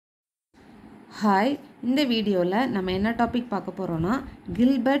Hi, இந்த வீடியோல நம்ம என்ன டாபிக் பார்க்க போறோம்னா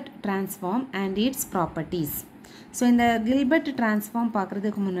Hilbert Transform and its properties. So இந்த Hilbert Transform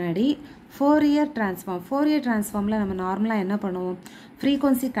பார்க்கிறதுக்கு முன்னாடி Fourier Transformல நம்ம நார்மலா என்ன பண்ணுவோம்?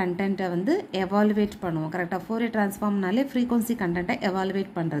 frequency content வந்து evaluate பண்ணுவோம். கரெக்ட்டா Fourier Transformனாலே frequency content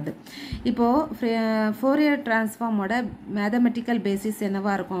evaluate பண்றது. இப்போ Fourier Transform ஓட mathematical basis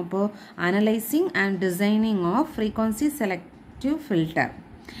என்னவா இருக்கும்? அப்போ analyzing and designing of frequency selective filter.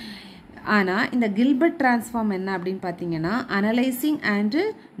 ஆனா இந்த Hilbert transform என்ன அப்படினு பாத்தீங்கன்னா analyzing and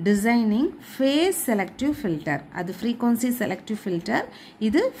designing phase selective filter. அது frequency selective filter,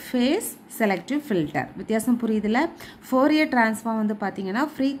 இது phase selective filter. வித்தியாசம் புரியுதுல? Fourier transform வந்து பாத்தீங்கன்னா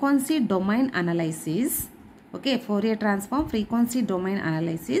frequency domain analysis. Okay, Fourier transform frequency domain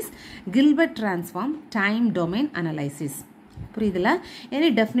analysis, Hilbert transform time domain analysis. புரியுதுல? any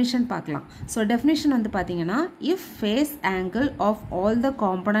definition பார்க்கலாம். So definition வந்து பாத்தீங்கன்னா if phase angle of all the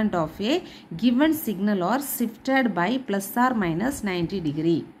component of a given signal are shifted by plus or minus 90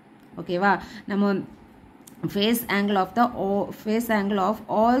 degree. ஓகேவா? நம்ம phase angle of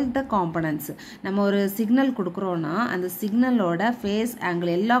all the components. நம்ம ஒரு signal கொடுக்கிறோம்னா அந்த signalோட phase angle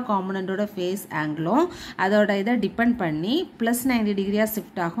எல்லா componentோட phase angleம் அதோட இத டிபெண்ட் பண்ணி plus 90 டிகிரியா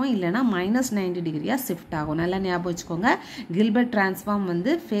shift ஆகும் இல்லனா minus 90 டிகிரியா shift ஆகும். நல்லா ஞாபகம் வச்சுக்கோங்க. Hilbert transform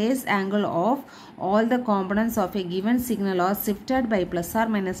வந்து phase angle of all the components of a given signal are shifted by plus or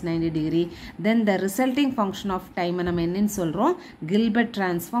minus 90 degree. Then the resulting function of time நம்ம என்னன்னு சொல்றோம்? Hilbert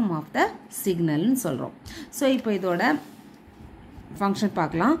transform of the signal ன்னு சொல்றோம். So இப்போ இதோட function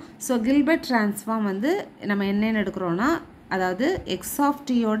பார்க்கலாம். So Hilbert transform வந்து நம்ம என்னன்னு எடுக்கிறோம்னா அதாவது x of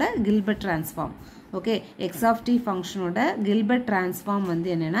t ஓட Hilbert transform. Okay, x of t function ஓட Hilbert transform வந்து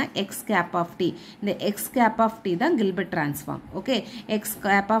என்னன்னா x cap of t. இந்த x cap of t தான் Hilbert transform. Okay, x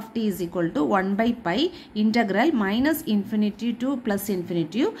cap of t is equal to 1 by pi integral minus infinity to plus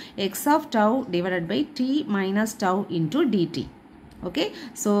infinity x of tau divided by t minus tau into dt. Okay,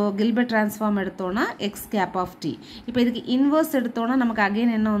 so Hilbert transform எடுத்தோம்னா x cap of t. இப்போ இதுக்கு inverse எடுத்தோம்னா நமக்கு again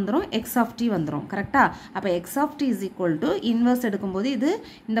என்ன வந்துரும்? x of t வந்துரும். கரெக்ட்டா? அப்ப x of t is equal to inverse எடுக்கும்போது இது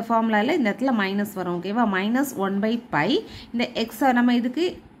இந்த ஃபார்முலால இந்த இடத்துல மைனஸ் வரும். ஓகேவா? minus 1 by pi இந்த x நம்ம இதுக்கு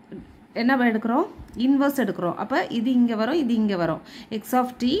என்ன எடுக்கிறோம்? inverse எடுக்கிறோம். அப்ப இது இங்க வரும், இது இங்க வரும். x of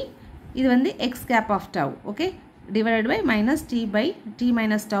t இது வந்து x cap of tau. Okay? divided by minus t by t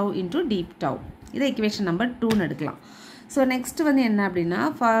minus tau into d tau. இது equation number 2 ன்னு எடுக்கலாம். So next வந்து என்ன அப்படின்னா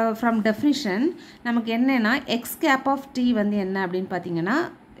from definition நமக்கு என்னன்னா x cap of t வந்து என்ன அப்படின்னு பார்த்தீங்கன்னா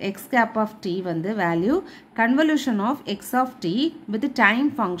x cap of t வந்து value convolution of x of t with time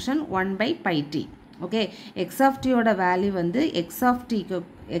function 1 by pi t. Okay, x of t ஓட value வந்து x of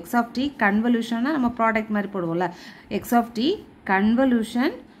t convolution நம்ம ப்ராடக்ட் மாதிரி போடுவோம்ல x of t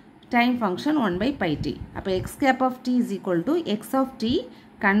convolution time function 1 by pi t. அப்ப x cap of t is equal to x of t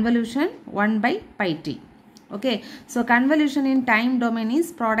convolution 1 by pi t. Okay, so convolution in time domain is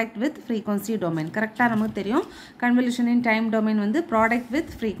product with frequency domain. கரெக்ட்டா நமக்கு தெரியும் convolution in time domain வந்து product with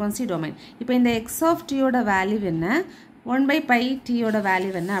frequency domain. இப்போ இந்த x of t ஓட value என்ன 1 by pi t ஓட value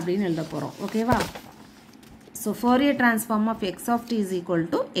என்ன அப்படினு எழுத போறோம். ஓகேவா? So Fourier transform of x of t is equal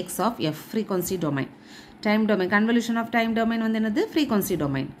to x of f frequency domain. Time domain convolution of time domain வந்து என்னது? frequency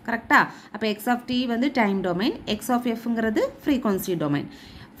domain. கரெக்ட்டா? அப்ப x of t வந்து time domain, x of f ங்கிறது frequency domain.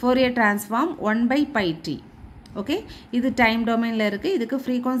 Fourier transform 1 by pi t. Okay, இது time domainல இருக்கு. இதுக்கு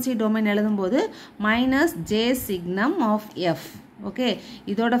frequency domain எழுதும்போது minus j signum of f. Okay,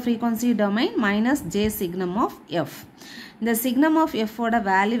 இதோட frequency domain minus j signum of f. இந்த signum of f ஓட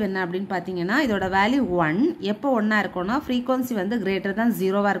value என்ன அப்படின்னு பார்த்தீங்கன்னா இதோட வேல்யூ 1. எப்போ 1 இருக்கும்னா frequency வந்து greater than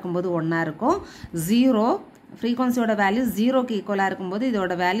 0 இருக்கும்போது 1 இருக்கும். 0 frequencyயோட வேல்யூ 0க்கு ஈக்குவலா இருக்கும்போது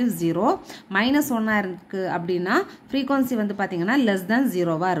இதோட வேல்யூ 0. மைனஸ் 1 இருக்கு அப்படின்னா frequency வந்து பார்த்தீங்கன்னா less than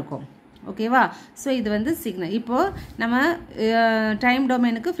 0வா இருக்கும். ஓகேவா? ஸோ இது வந்து சிக்னல். இப்போ நம்ம டைம்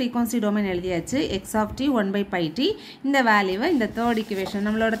டொமைனுக்கு ஃப்ரீக்வன்சி டொமைன் எழுதியாச்சு x of t 1 by pi t. இந்த வேல்யூவை இந்த தேர்ட் இக்குவேஷன்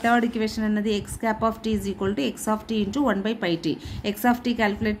நம்மளோட தேர்ட் இக்குவேஷன் என்னது? x cap of t is equal to x of t into 1 by pi t. x of t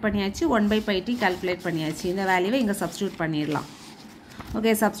calculate பண்ணியாச்சு, 1 by pi t calculate பண்ணியாச்சு. இந்த வேல்யூவை இங்கே சப்ஸ்டியூட் பண்ணிடலாம்.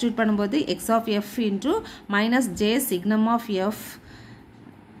 ஓகே, சப்ஸ்டியூட் பண்ணும்போது x of f into minus j signum of f,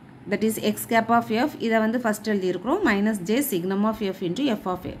 that is x cap of f. இதை வந்து first எழுதியிருக்கிறோம் minus j signum of f into f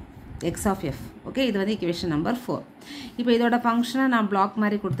of f. x of f. Okay, இது வந்து equation number 4. இப்போ இதோட ஃபங்க்ஷனை நான் black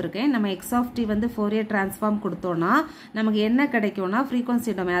மாதிரி கொடுத்துருக்கேன். நம்ம x of t வந்து Fourier transform கொடுத்தோம்னா நமக்கு என்ன கிடைக்கும்னா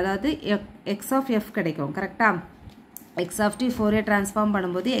frequency domain அதாவது x of f கிடைக்கும். கரெக்டா? x of t Fourier transform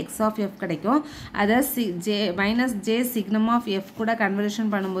பண்ணும்போது x of f கிடைக்கும். அதை minus j signum of f கூட conversion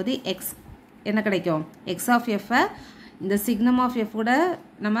பண்ணும்போது x என்ன கிடைக்கும்? x of f இந்த signum of f கூட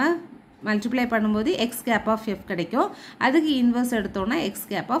நம்ம மல்டிப்ளை பண்ணும்போது x cap of f கிடைக்கும். அதுக்கு இன்வெர்ஸ் எடுத்தோம்னா x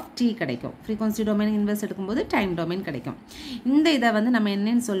cap of t கிடைக்கும். ஃப்ரீக்வன்சி டொமைன் இன்வெர்ஸ் எடுக்கும்போது டைம் டொமைன் கிடைக்கும். இந்த இதை வந்து நம்ம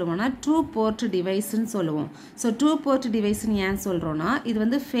என்னன்னு சொல்லுவோம்னா 2 port டிவைஸ்ன்னு சொல்லுவோம். ஸோ 2 port டிவைஸ்ன்னு ஏன் சொல்கிறோன்னா இது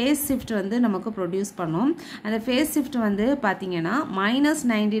வந்து ஃபேஸ் ஷிஃப்ட் வந்து நமக்கு ப்ரொடியூஸ் பண்ணும். அந்த ஃபேஸ் ஷிஃப்ட் வந்து பார்த்தீங்கன்னா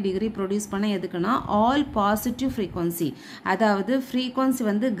 -90 டிகிரி ப்ரொடியூஸ் பண்ண எதுக்குன்னா ஆல் பாசிட்டிவ் ஃப்ரீக்வன்சி, அதாவது ஃப்ரீக்வன்சி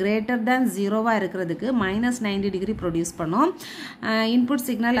வந்து கிரேட்டர் தேன் 0வாக இருக்கிறதுக்கு -90 டிகிரி ப்ரொடியூஸ் பண்ணும். இன்புட்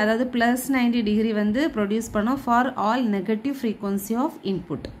சிக்னல் அதாவது +90 டிகிரி வந்து ப்ரொடியூஸ் பண்ணும் for all negative frequency of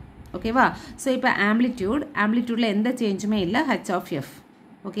input. ஓகேவா? ஸோ இப்போ ஆம்ப்ளிடியூடில் எந்த சேஞ்சுமே இல்லை, h of f.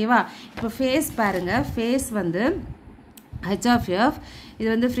 ஓகேவா? இப்போ ஃபேஸ் பாருங்கள், ஃபேஸ் வந்து h of f இது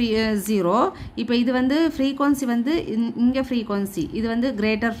வந்து 0. இப்போ இது வந்து ஃப்ரீக்வன்சி வந்து இங்கே ஃப்ரீக்வன்சி இது வந்து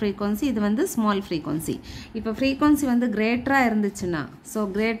கிரேட்டர் ஃப்ரீக்வன்சி, இது வந்து ஸ்மால் ஃப்ரீக்வன்சி. இப்போ ஃப்ரீக்வன்சி வந்து கிரேட்டராக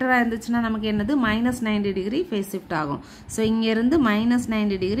இருந்துச்சுன்னா நமக்கு என்னது -90 டிகிரி ஃபேஸ் ஷிஃப்ட் ஆகும். ஸோ இங்கேருந்து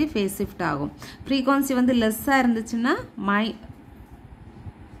 -90 டிகிரி ஃபேஸ் ஷிஃப்ட் ஆகும். ஃப்ரீக்வன்சி வந்து லெஸ்ஸாக இருந்துச்சுன்னா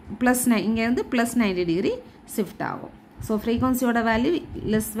இங்கேருந்து +90 டிகிரி ஷிஃப்ட் ஆகும். ஸோ ஃப்ரீக்வன்சியோட வேல்யூ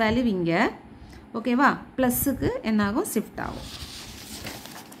லெஸ் வேல்யூ இங்கே, ஓகேவா, ப்ளஸ்ஸுக்கு என்னாகும், ஷிஃப்ட் ஆகும்.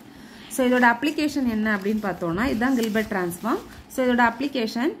 ஸோ இதோட அப்ளிகேஷன் என்ன அப்படின்னு பார்த்தோம்னா இதுதான் கில்பர்ட் டிரான்ஸ்ஃபார்ம். ஸோ இதோட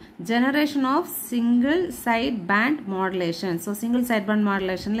application generation of single side pant modulation. So single side pant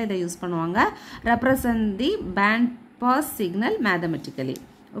மாடுலேஷனில் இதை யூஸ் பண்ணுவாங்க. ரெப்ரசன்ட் தி band pass signal mathematically.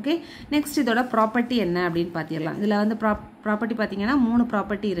 Okay, next இதோட ப்ராப்பர்ட்டி என்ன அப்படின்னு பார்த்திடலாம். இதில் வந்து ப்ராப்பர்ட்டி பார்த்தீங்கன்னா 3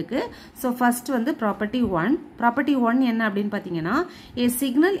 ப்ராப்பர்ட்டி இருக்குது. ஸோ ஃபர்ஸ்ட் வந்து ப்ராப்பர்ட்டி 1 என்ன அப்படின்னு பார்த்தீங்கன்னா a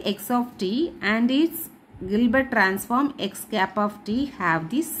signal x of t and its Hilbert transform x cap of t have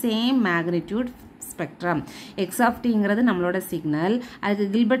the same magnitude spectrum. x of t ங்கிறது நம்மளோட சிக்னல், அதுக்கு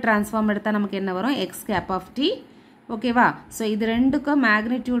கில்பர்ட் டிரான்ஸ்ஃபார்ம் எடுத்தால் நமக்கு என்ன வரும், x cap of t. ஓகேவா? ஸோ இது ரெண்டுக்கும்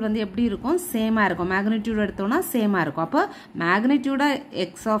மேக்னிடியூட் வந்து எப்படி இருக்கும், சேமாக இருக்கும். மேக்னிடியூட் எடுத்தோம்னா சேமாக இருக்கும். அப்போ magnitude of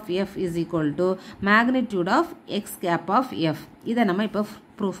X of F is equal to magnitude of X gap of F. இதை நம்ம இப்போ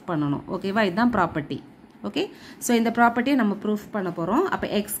ப்ரூஃப் பண்ணணும். ஓகேவா? இதுதான் ப்ராப்பர்ட்டி. ஓகே, ஸோ இந்த ப்ராப்பர்ட்டியை நம்ம ப்ரூஃப் பண்ண போகிறோம். அப்போ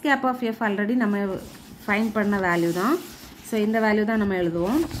X gap of F already நம்ம ஃபைன் பண்ண வேல்யூ தான். ஸோ இந்த வேல்யூ தான் நம்ம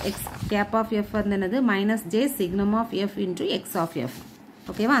எழுதுவோம். எக்ஸ் கேப் ஆஃப் எஃப் வந்து என்னது, -j signum of F into X of F.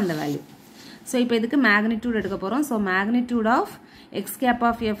 ஓகேவா? அந்த வேல்யூ. ஸோ இப்போ இதுக்கு மேக்னிடியூட் எடுக்க போகிறோம். So magnitude of X gap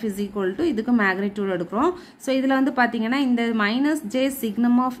of F is equal to இதுக்கு மேக்னிடியூட் எடுக்கிறோம். ஸோ இதில் வந்து பார்த்தீங்கன்னா இந்த -j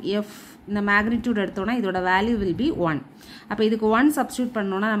சிக்னம் ஆஃப் எஃப் இந்த மேக்னிடியூட் எடுத்தோம்னா இதோட வேல்யூ வில் பி 1. அப்போ இதுக்கு 1 சப்ஸ்டியூட்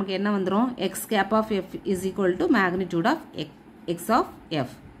பண்ணோம்னா நமக்கு என்ன வந்துடும், X gap of F is equal to magnitude of X of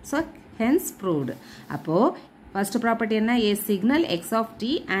F. So hence proved. அப்போது ஃபர்ஸ்ட் ப்ராப்பர்ட்டி என்ன, a signal x of t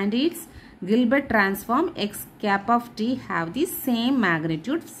and its Hilbert transform x cap of t have the same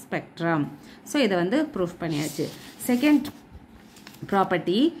magnitude spectrum. So இதை வந்து proof பண்ணியாச்சு. Second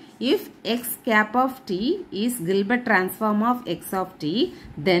property, if x cap of t is Hilbert transform of x of t,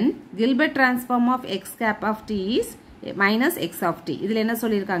 then Hilbert transform of x cap of t is minus x of t. இதில் என்ன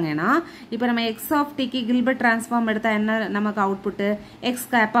சொல்லியிருக்காங்கன்னா இப்போ நம்ம x of t க்கு Hilbert transform எடுத்தா என்ன நமக்கு output, x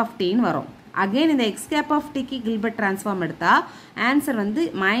cap of t ன்னு வரும். அகைன் இந்த x cap of t க்கு Hilbert transform எடுத்தா ஆன்சர் வந்து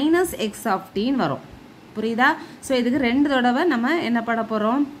 -x of t ன்னு வரும். புரியுதா? ஸோ இதுக்கு 2 தடவை நம்ம என்ன பண்ண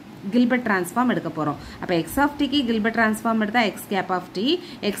போகிறோம், Hilbert transform எடுக்க போகிறோம். அப்போ x of t க்கு Hilbert transform எடுத்தா x cap of t,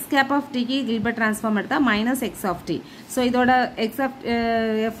 x cap of t க்கு Hilbert transform எடுத்தா -x of t. ஸோ இதோட x of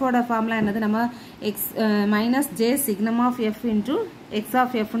f ஓட ஃபார்முலா என்னது, நம்ம -j signum of f into x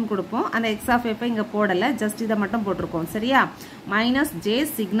of f ன்னு கொடுப்போம். அந்த x of f இங்கே போடலை, ஜஸ்ட் இதை மட்டும் போட்டிருக்கோம். சரியா? -j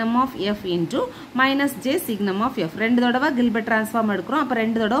signum of f into -j signum of f. 2 தடவை Hilbert transform எடுக்கிறோம். அப்போ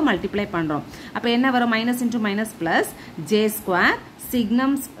 2 தடவை மல்டிப்ளை பண்ணுறோம். அப்போ என்ன வரும், minus into minus plus j square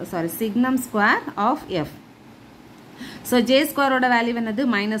signum square of f. So j square ஓட வேல்யூ என்னது,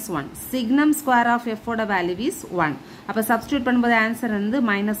 -1. signum square of f ஓட வேல்யூ is 1. அப்போ சப்ஸ்டியூட் பண்ணும்போது ஆன்சர் வந்து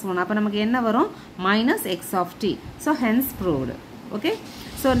 -1. அப்போ நமக்கு என்ன வரும், -x of t. So hence proved. Okay,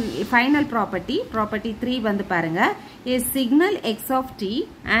 so final property 3 வந்து பாருங்க, a signal x of t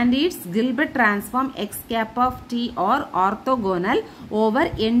and its Hilbert transform x cap of t are orthogonal over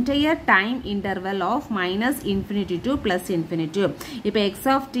entire time interval of -infinity to +infinity. இப்போ x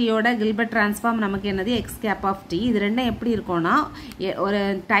of t ஓட Hilbert transform நமக்கு என்னது, x cap of t. இது ரெண்டும் எப்படி இருக்கும்னா ஒரு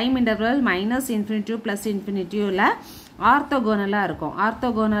time interval -infinity to +infinity ல ஆர்த்தோகோனலாக இருக்கும்.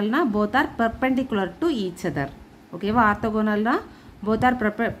 ஆர்த்தோகோனல்னா both are perpendicular to each other. ஓகேவா? ஆர்த்தோகோனல்னா both are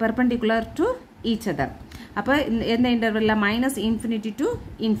perpendicular to each other. அப்போ எந்த இன்டர்வல்ல, -infinity to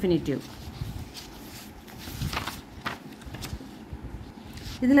infinity.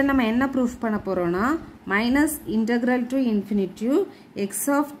 இதில் நம்ம என்ன ப்ரூஃப் பண்ண போகிறோம்னா -integral to infinity x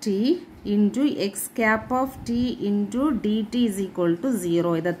of t into x cap of t into dt is equal to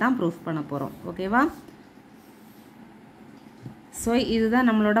 0. இதை தான் ப்ரூஃப் பண்ண போகிறோம். ஓகேவா? ஸோ இதுதான்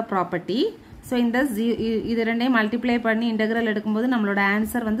நம்மளோட ப்ராப்பர்ட்டி. ஸோ இந்த இது ரெண்டையும் மல்டிப்ளை பண்ணி இன்டெக்ரல் எடுக்கும்போது நம்மளோட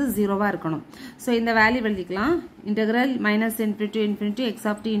ஆன்சர் வந்து 0வா இருக்கணும். ஸோ இந்த வேல்யூ எழுதிக்கலாம். Integral -∞ x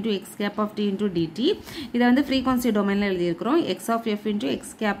of t into x cap of t into dt. இதை வந்து ஃப்ரீக்வன்சி டொமைனில் எழுதியிருக்கிறோம். x of f into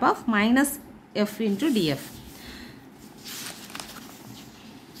x cap of minus f into df.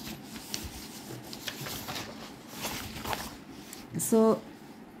 So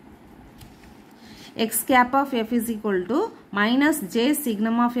x cap of f is equal to minus j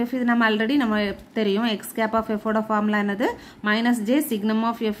signum of f. இது நம்ம already நம்ம தெரியும். x cap of f ஓட formula என்னது? minus j signum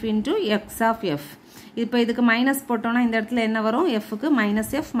of f into x of f. இப்போ இதுக்கு minus போட்டோம்னா இந்த இடத்துல என்ன வரும்? f க்கு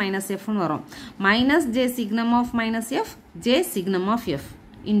minus f னு வரும். minus j signum of minus f j signum of f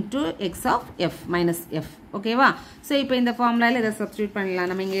into x of f minus f. ஓகேவா? ஸோ இப்போ இந்த ஃபார்முலாவில் இதை சப்ஸ்டியூட் பண்ணலாம்.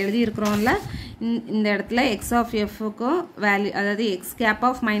 நம்ம இங்கே எழுதி இருக்கிறோம்ல, இந்த இடத்துல x of fக்கும் வேல்யூ, அதாவது x cap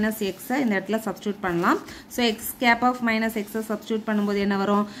of minus x இந்த இடத்துல சப்ஸ்டியூட் பண்ணலாம். So x cap of minus x substitute பண்ணும்போது என்ன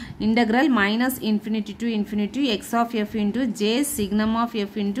வரும்? Integral -∞ to ∞ x of f into j signum of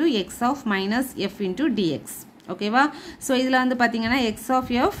f into x of minus f into dx. ஓகேவா? So இதில் வந்து பார்த்தீங்கன்னா x of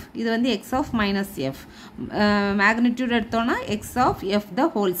f, இது வந்து x of minus f, magnitude எடுத்தோன்னா x of f the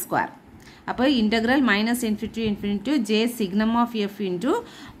whole square. அப்போ integral -∞ to j signum of f into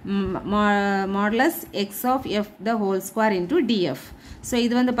modulus x of f the whole square into df. So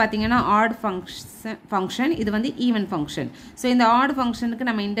இது வந்து பார்த்தீங்கன்னா add function, இது வந்து even function. So இந்த add ஃபங்க்ஷனுக்கு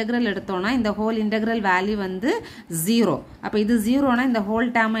நம்ம இன்டெக்ரல் எடுத்தோம்னா இந்த ஹோல் இன்டெக்ரல் வேல்யூ வந்து 0. அப்போ இது 0னா இந்த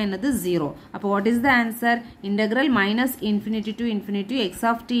ஹோல் டேர்ம் என்னது? 0. அப்போ what is the answer? Integral -∞ to ∞ x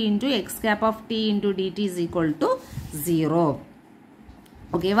of t into x cap of t into dt is equal to 0.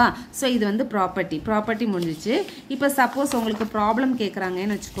 ஓகேவா? ஸோ இது வந்து ப்ராப்பர்ட்டி முடிஞ்சிச்சு. இப்போ சப்போஸ் உங்களுக்கு ப்ராப்ளம்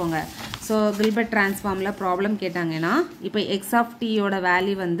கேட்குறாங்கன்னு வச்சுக்கோங்க. ஸோ கில்பர்ட் டிரான்ஸ்ஃபார்மில் ப்ராப்ளம் கேட்டாங்கன்னா, இப்போ எக்ஸ் ஆஃப் டீயோட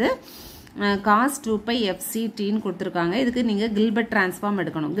வேல்யூ வந்து cos 2π fct கொடுத்துருக்காங்க. இதுக்கு நீங்கள் கில்பர்ட் டிரான்ஸ்ஃபார்ம்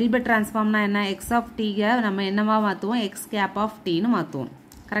எடுக்கணும். கில்பர்ட் டிரான்ஸ்ஃபார்ம்னா என்ன? எக்ஸ் ஆஃப் டீயை நம்ம என்னவா மாற்றுவோம்? எக்ஸ் கேப் ஆஃப் டீன்னு மாற்றுவோம்.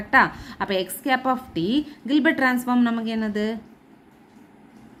 கரெக்டா? அப்போ X gap of D Gilbert transform நமக்கு என்னது?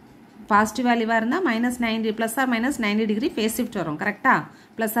 பாசிட்டிவ் வேல்யூவாக இருந்தால் -90 plus R minus 90 degree face shift வரும். கரெக்டா?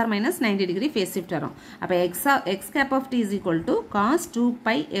 Plus R minus 90 degree face shift வரும். அப்போ X gap of D is equal to cos 2π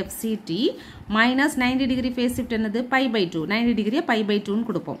fct minus 90 degree face shift என்னது? π/2. 90 டிகிரியை π/2ன்னு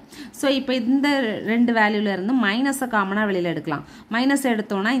கொடுப்போம். ஸோ இப்போ இந்த ரெண்டு வேல்யூல இருந்து மைனஸை காமனாக வெளியில் எடுக்கலாம். மைனஸ்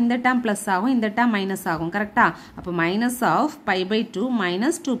எடுத்தோம்னா இந்த டேர்ம் ப்ளஸ் ஆகும், இந்த டேர்ம் மைனஸ் ஆகும். கரெக்டா? அப்போ minus of π/2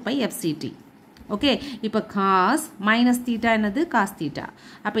 minus 2π fct. Okay, இப்போ காஸ் மைனஸ் தீட்டா என்னது? Cos theta.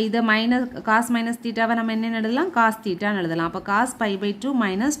 அப்போ இதை காஸ் மைனஸ் தீட்டாவை நம்ம என்ன எழுதலாம்? காஸ் தீட்டான்னு எழுதலாம். அப்போ காஸ் π/2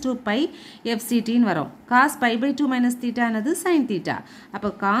 மைனஸ் 2π fct வரும். காஸ் π/2 மைனஸ் தீட்டா என்னது? Sine theta.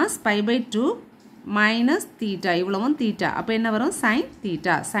 அப்போ காஸ் π/2 மைனஸ் தீட்டா, இவ்வளவும் தீட்டா. அப்போ என்ன வரும்? Sine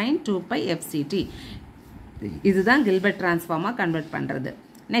theta, sign 2π fct. இதுதான் கில்பர்ட் டிரான்ஸ்ஃபார்மாக கன்வெர்ட் பண்ணுறது.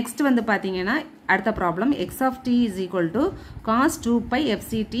 நெக்ஸ்ட் வந்து பார்த்தீங்கன்னா அடுத்த problem x of t is equal to cos 2π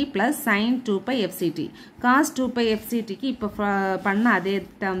fct plus sin 2π fct. cos 2π fctக்கு இப்போ பண்ண அதே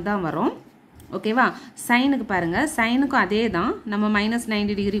டேர்ம் தான் வரும். ஓகேவா? சைனுக்கு பாருங்கள், சைனுக்கும் அதே தான். நம்ம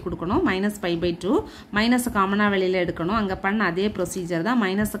 -90 டிகிரி கொடுக்கணும், -π/2. மைனஸை காமனாக வெளியில் எடுக்கணும். அங்கே பண்ண அதே ப்ரொசீஜர் தான்.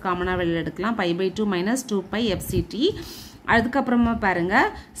 மைனஸை காமனாக வெளியில் எடுக்கலாம். π/2 மைனஸ் 2π fct. அதுக்கப்புறமா பாருங்கள்,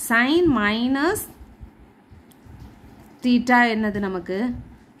 சைன் மைனஸ் தீட்டா என்னது நமக்கு?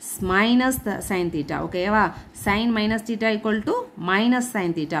 minus sin theta. ஓகேவா? sin minus theta equal to minus sin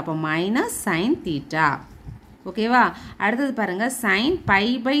theta. அப்போ minus sin theta. ஓகேவா? அடுத்தது பாருங்க, sin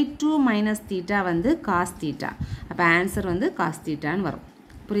π/2 minus theta வந்து cos theta. அப்போ ஆன்சர் வந்து cos theta ன்னு வரும்.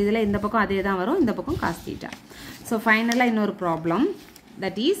 புரியுதுல? இந்த பக்கம் அதே தான் வரும், இந்த பக்கம் cos theta. ஸோ ஃபைனலாக இன்னொரு problem,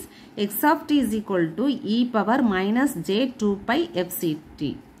 that is x of t is equal to e power minus j 2π fct.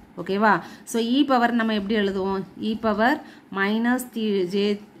 ஓகேவா? ஸோ e பவர் நம்ம எப்படி எழுதுவோம்? e power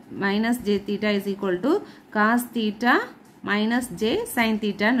minus j theta is equal to cos theta minus j sin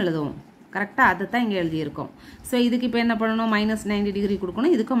theta ன்னு எழுதுவோம். கரெக்டாக? அதை தான் இங்கே எழுதியிருக்கோம். ஸோ இதுக்கு இப்போ என்ன பண்ணணும்? -90 டிகிரி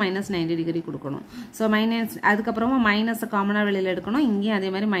கொடுக்கணும், இதுக்கும் -90 டிகிரி கொடுக்கணும். ஸோ அதுக்கப்புறமா மைனஸை காமனாக வெளியில் எடுக்கணும். இங்கேயும் அதே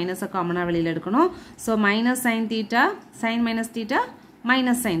மாதிரி மைனஸை காமனாக வெளியில் எடுக்கணும். So minus sine theta, sign minus theta,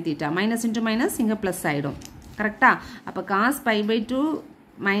 minus sine theta, minus into minus இங்கே ப்ளஸ் ஆகிடும். கரெக்டாக? அப்போ cos π/2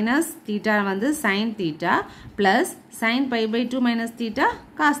 minus theta வந்து sin theta plus sin π/2 minus theta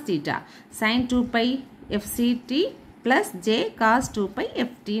cos theta, sin 2π fct plus j cos 2π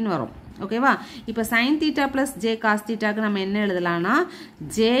ft ன்னு வரும். ஓகேவா? இப்போ sin theta plus j cos thetaக்கு நம்ம என்ன எழுதலாம்னா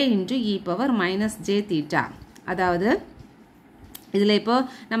j into e power minus j theta. அதாவது இதில் இப்போது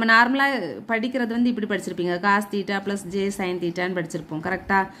நம்ம நார்மலாக படிக்கிறது வந்து இப்படி படிச்சிருப்பீங்க cos theta plus J sign தீட்டான்னு படிச்சிருப்போம்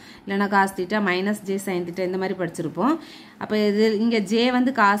கரெக்டாக இல்லைனா cos theta minus J sine theta இந்த மாதிரி படிச்சிருப்போம் அப்போ இது இங்கே ஜே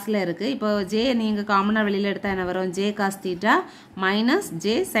வந்து காசில் இருக்குது இப்போ ஜே நீங்கள் காமனாக வெளியில் எடுத்தால் என்ன வரும் J cos theta minus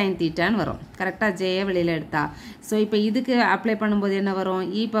J sign தீட்டான்னு வரும் கரெக்டாக ஜேயை வெளியில் எடுத்தா ஸோ இப்போ இதுக்கு அப்ளை பண்ணும்போது என்ன வரும்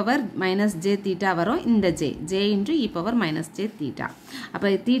e power minus J theta வரும் இந்த J into e power minus J theta அப்போ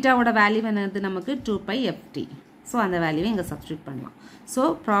தீட்டாவோட வேல்யூ என்னது நமக்கு 2πft ஸோ அந்த வேல்யூவை இங்கே சப்ஸ்டியூட் பண்ணலாம் so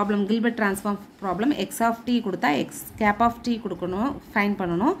problem Gilbert transform problem X of D கொடுத்தா எக்ஸ் கேப் ஆஃப் டி கொடுக்கணும் ஃபைன்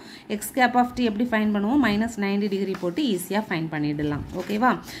பண்ணணும் எக்ஸ் கேப் ஆஃப் டி எப்படி ஃபைன் பண்ணுவோம் -90 டிகிரி போட்டு ஈஸியாக ஃபைன் பண்ணிடலாம்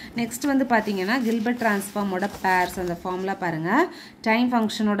ஓகேவா நெக்ஸ்ட் வந்து பார்த்தீங்கன்னா கில்பர்ட் ட்ரான்ஸ்ஃபார்மோட பேர்ஸ் அந்த ஃபார்முலா பாருங்கள் time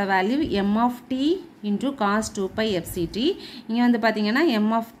ஃபங்க்ஷனோட value M of D into cos 2πfct இங்கே வந்து பார்த்தீங்கன்னா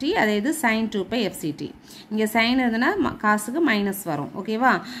எம் ஆஃப் டி அதே இது சைன் 2πfct இங்கே சைன் இருந்ததுன்னா காசுக்கு மைனஸ் வரும்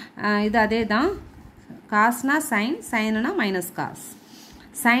ஓகேவா இது அதே தான் காஸ்னா sign சைனுனா minus cos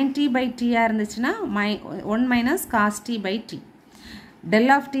sign D by டியாக இருந்துச்சுன்னா 1 minus cos D by D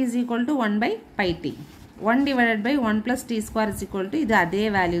del of D is equal to 1 by by D 1 divided by 1 plus D square is equal to இது அதே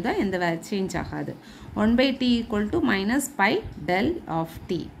வேல்யூ தான் எந்த சேஞ்ச் ஆகாது 1 by D equal to minus by del of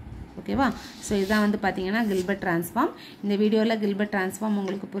D ஓகேவா so இதான் வந்து பார்த்தீங்கன்னா Gilbert transform இந்த வீடியோவில் கில்பர்ட் ட்ரான்ஸ்ஃபார்ம்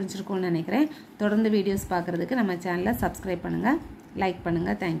உங்களுக்கு புரிஞ்சிருக்கும்னு நினைக்கிறேன் தொடர்ந்து வீடியோஸ் பார்க்குறதுக்கு நம்ம சேனலை சப்ஸ்கிரைப் பண்ணுங்கள் லைக்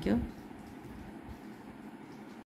பண்ணுங்கள் தேங்க்யூ